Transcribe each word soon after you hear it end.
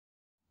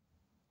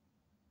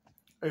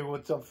Hey,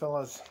 what's up,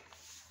 fellas?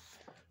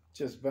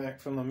 Just back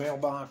from the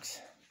mailbox.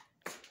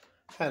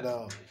 Had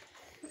a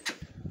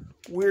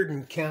weird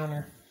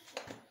encounter.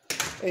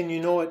 And you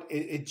know what?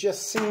 It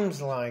just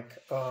seems like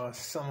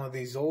some of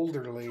these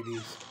older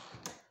ladies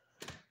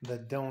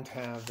that don't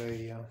have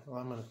a...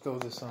 well, I'm going to throw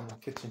this on the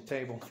kitchen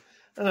table.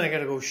 And I got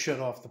to go shut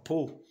off the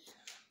pool.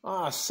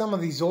 Some of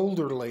these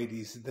older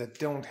ladies that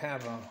don't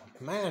have a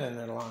man in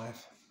their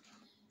life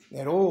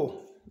at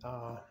all.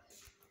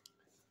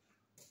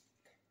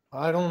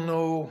 I don't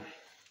know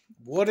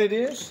what it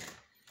is,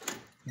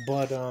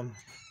 but I'm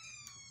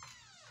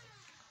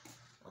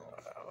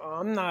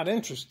not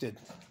interested.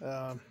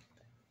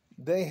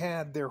 They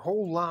had their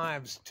whole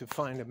lives to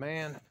find a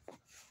man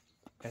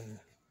and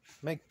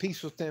make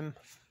peace with him,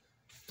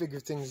 figure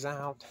things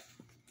out,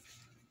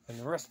 and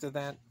the rest of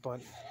that,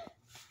 but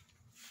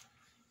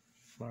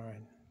all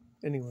right.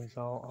 Anyways,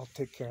 I'll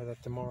take care of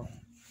that tomorrow.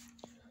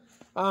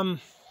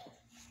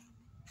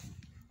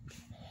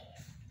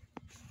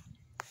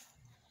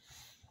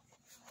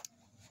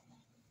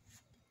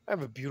 I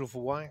have a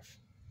beautiful wife.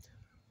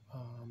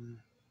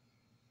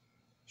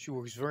 She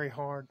works very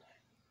hard.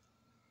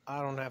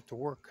 I don't have to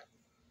work.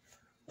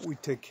 We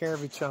take care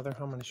of each other.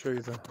 I'm going to show you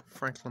the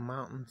Franklin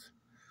Mountains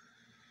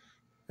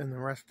and the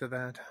rest of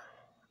that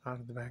out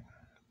of the back.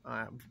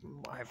 I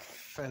have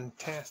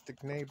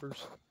fantastic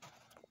neighbors,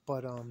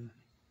 but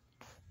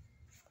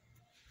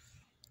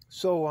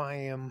so I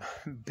am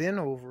been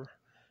over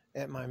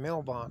at my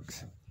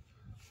mailbox,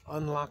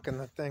 unlocking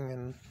the thing,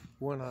 and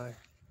when I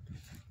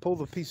pull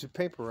the piece of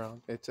paper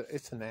out, it's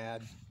an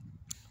ad,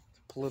 it's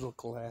a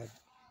political ad,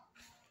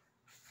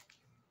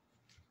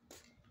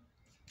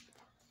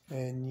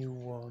 and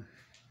you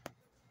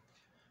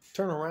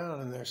turn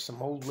around and there's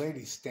some old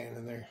lady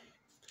standing there,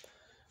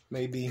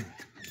 maybe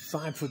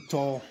 5 foot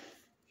tall,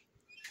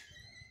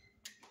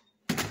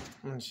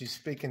 and she's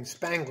speaking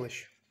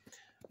Spanglish.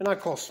 And I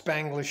call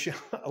Spanglish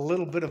a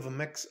little bit of a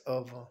mix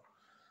of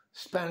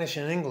Spanish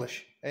and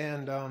English.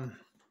 And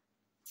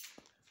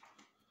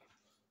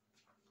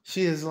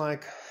she is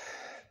like,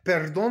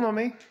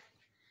 perdóname.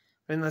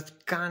 And that's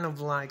kind of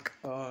like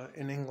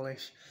in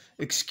English,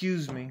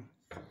 excuse me.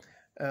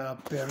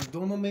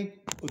 Perdóname,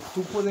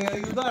 tú puedes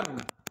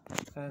ayudarme.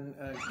 And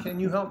can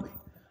you help me?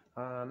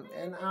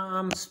 And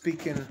I'm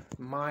speaking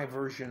my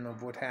version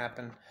of what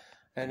happened.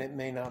 And it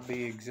may not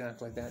be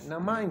exactly that. Now,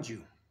 mind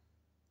you,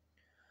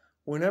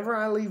 whenever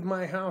I leave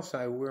my house,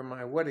 I wear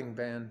my wedding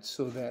band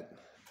so that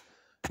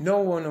no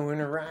one who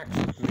interacts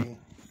with me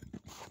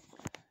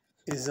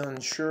is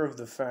unsure of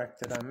the fact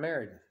that I'm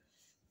married.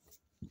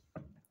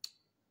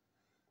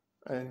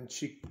 And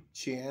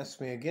she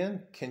asked me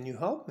again, can you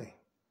help me?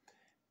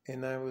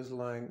 And I was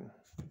like,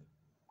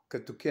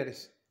 ¿qué tú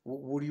quieres?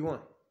 What do you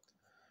want?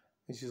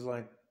 And she's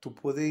like, tú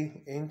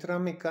puedes entrar a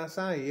mi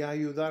casa y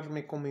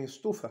ayudarme con mi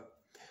estufa.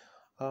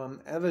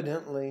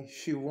 Evidently,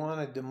 she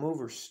wanted to move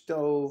her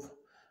stove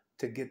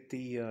to get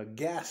the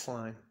gas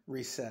line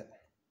reset.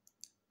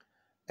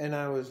 And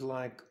I was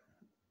like,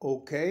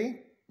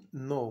 okay,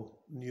 no,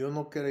 yo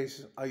no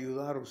queréis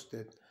ayudar a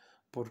usted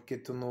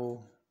porque tú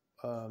no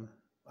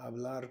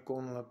hablar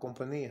con la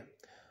compañía.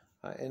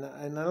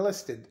 And I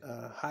listed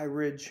High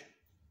Ridge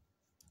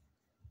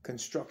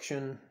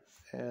Construction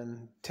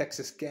and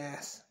Texas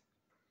Gas.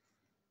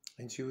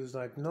 And she was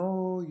like,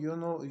 no, yo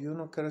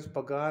no quieres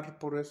pagar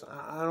por eso.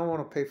 I don't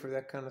want to pay for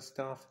that kind of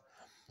stuff.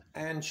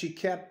 And she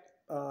kept...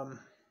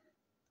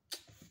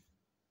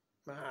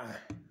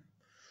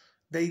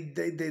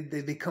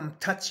 they become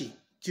touchy.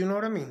 Do you know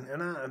what I mean?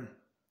 And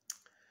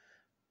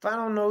if I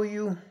don't know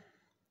you,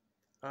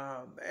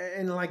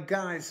 and like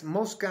guys,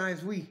 most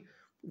guys, we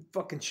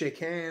fucking shake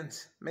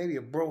hands, maybe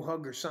a bro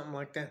hug or something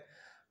like that.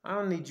 I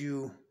don't need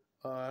you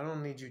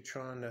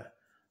trying to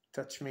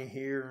touch me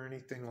here or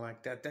anything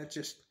like that. That's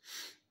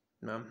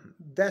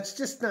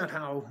just not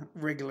how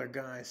regular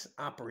guys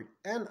operate.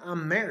 And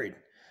I'm married,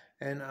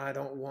 and I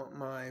don't want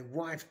my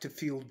wife to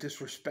feel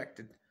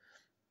disrespected.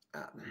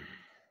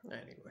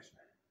 Anyways,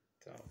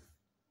 so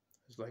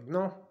it's like,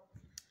 no,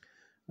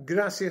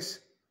 gracias,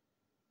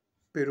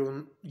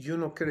 pero yo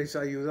no queréis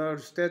ayudar a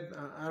usted.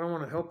 I don't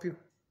want to help you.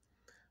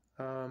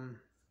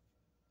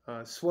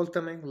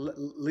 Suéltame,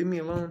 leave me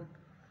alone.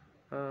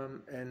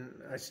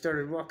 And I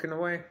started walking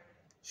away.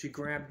 She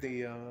grabbed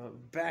the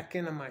back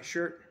end of my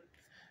shirt,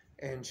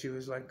 and she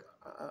was like,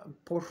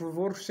 por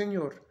favor,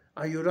 señor,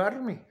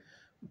 ayudarme.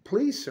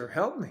 Please, sir,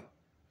 help me.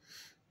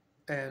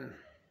 And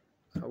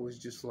I was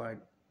just like,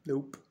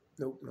 nope.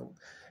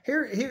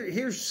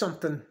 Here's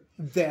something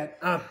that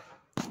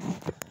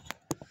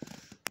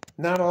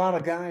not a lot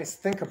of guys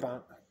think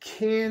about.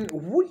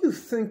 What do you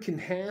think can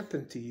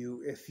happen to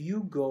you if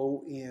you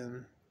go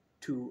in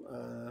to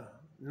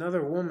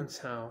another woman's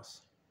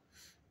house,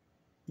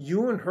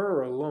 you and her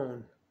are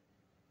alone,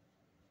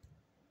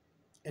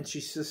 and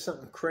she says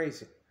something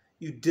crazy?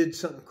 You did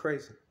something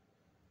crazy.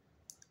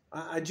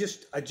 I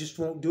just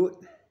won't do it.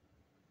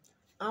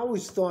 I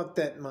always thought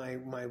that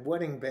my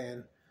wedding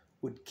band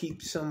would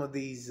keep some of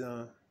these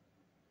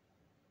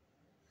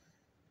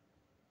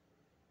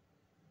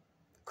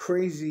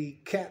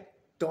crazy cat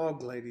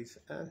dog ladies.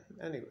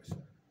 Anyways,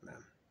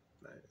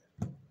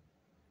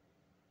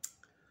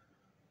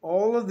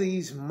 all of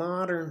these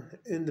modern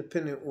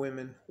independent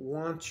women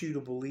want you to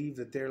believe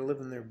that they're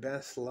living their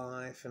best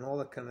life and all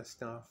that kind of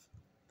stuff.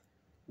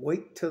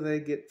 Wait till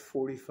they get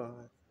 45,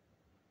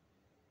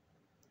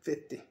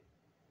 50,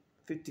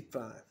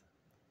 55,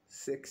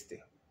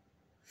 60.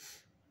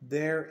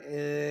 Their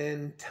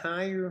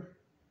entire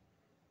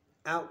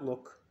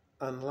outlook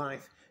on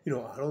life, you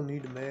know, I don't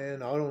need a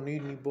man, I don't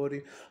need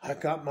anybody, I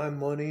got my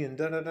money, and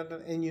da-da-da-da.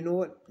 And you know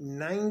what?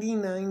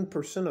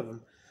 99% of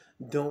them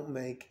don't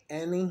make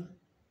any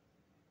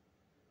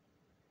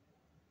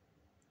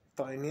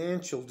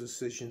financial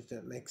decisions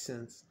that make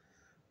sense.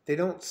 They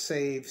don't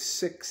save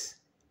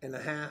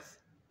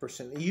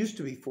 6.5%. It used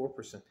to be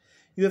 4%.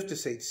 You have to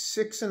save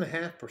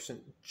 6.5%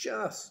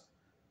 just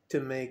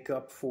to make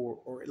up for,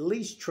 or at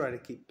least try to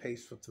keep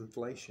pace with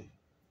inflation.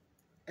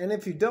 And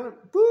if you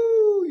don't,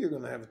 boo, you're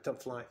going to have a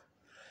tough life.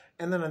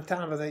 And then on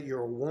top of that,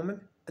 you're a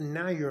woman, and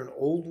now you're an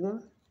old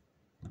woman.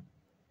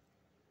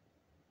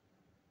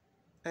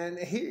 And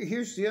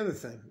here's the other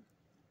thing.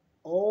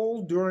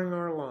 All during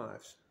our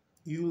lives,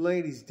 you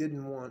ladies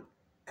didn't want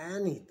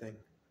anything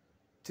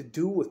to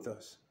do with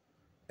us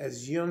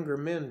as younger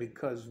men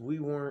because we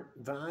weren't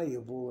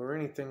valuable or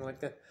anything like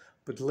that.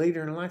 But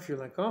later in life, you're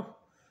like, oh,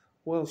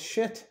 well,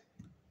 shit.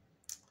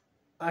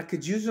 I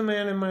could use a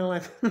man in my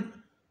life.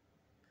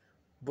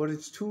 But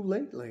it's too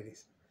late,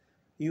 ladies.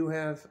 You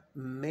have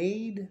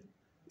made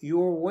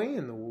your way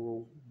in the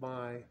world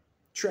by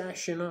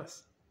trashing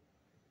us,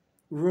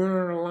 ruining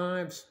our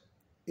lives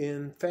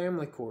in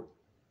family court,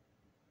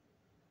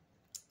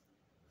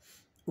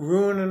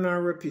 ruining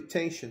our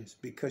reputations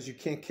because you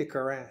can't kick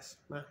our ass.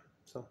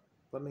 So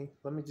let me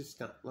just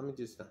stop. I'm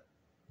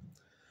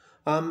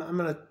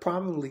going to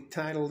probably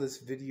title this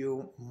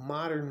video,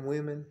 Modern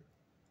Women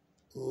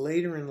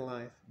Later in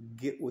Life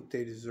Get What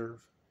They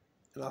Deserve.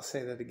 And I'll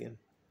say that again.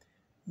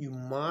 You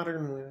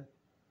modern women,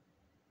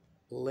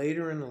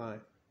 later in life,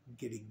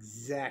 get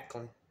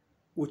exactly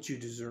what you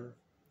deserve.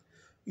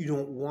 You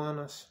don't want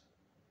us.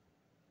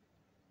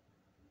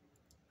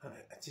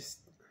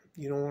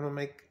 You don't want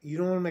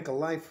to make a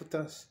life with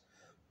us.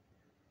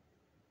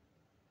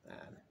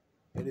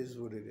 It is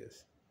what it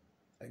is.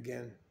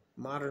 Again,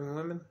 modern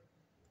women,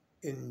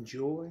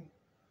 enjoy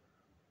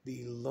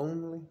the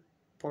lonely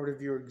part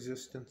of your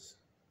existence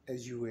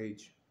as you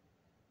age.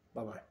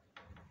 Bye-bye.